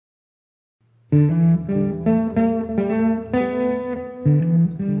You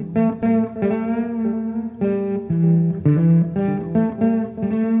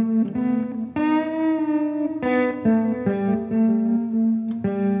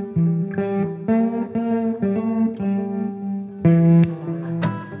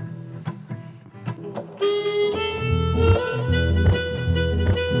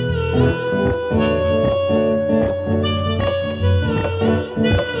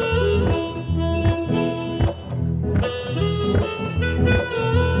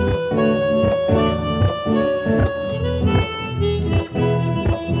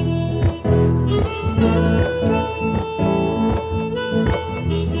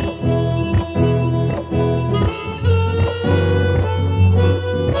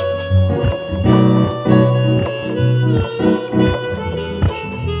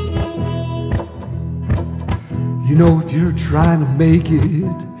know, if you're trying to make it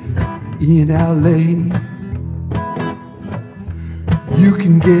in LA, you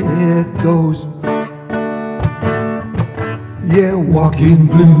can get those, yeah, walking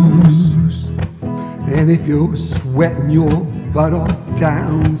blues. And if you're sweating your butt off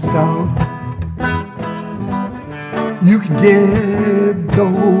down south, you can get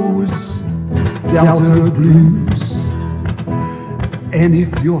those Delta blues. And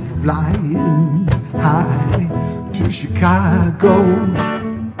if you're flying high to Chicago,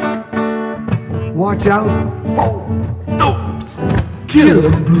 watch out for those killer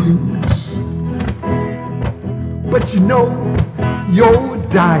blues. But you know you're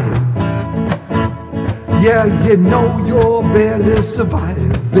dying, yeah, you know you're barely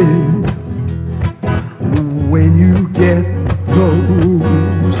surviving when you get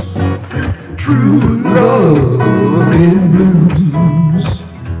those true loving blues.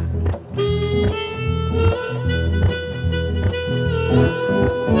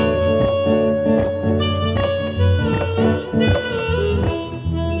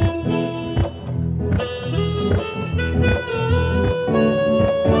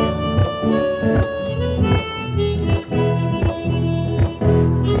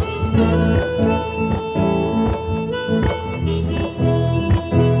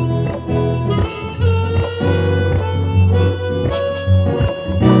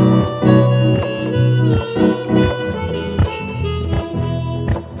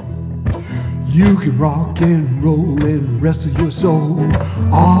 You can rock and roll and wrestle your soul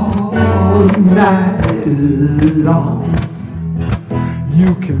all night long.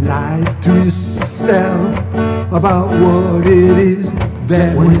 You can lie to yourself about what it is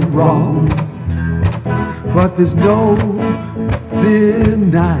that went wrong. But there's no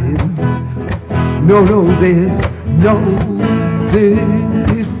denying, no, there's no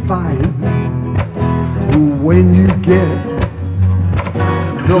defying when you get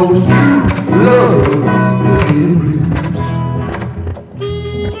those true loving blues.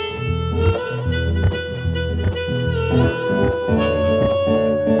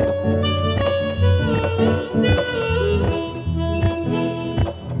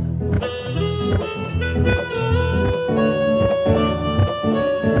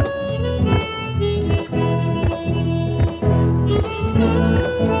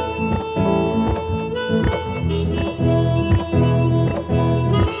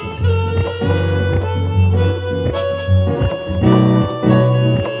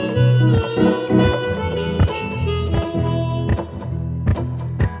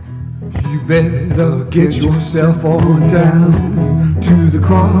 You better get yourself on down to the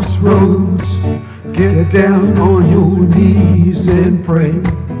crossroads. Get down on your knees and pray,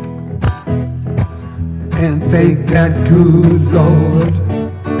 and thank that good Lord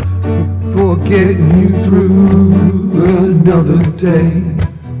for getting you through another day.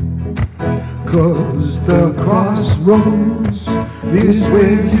 'Cause the crossroads is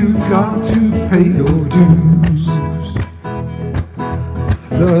where you got to pay your dues.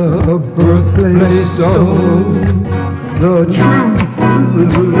 The birthplace of the true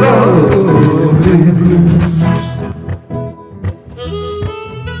loving blues.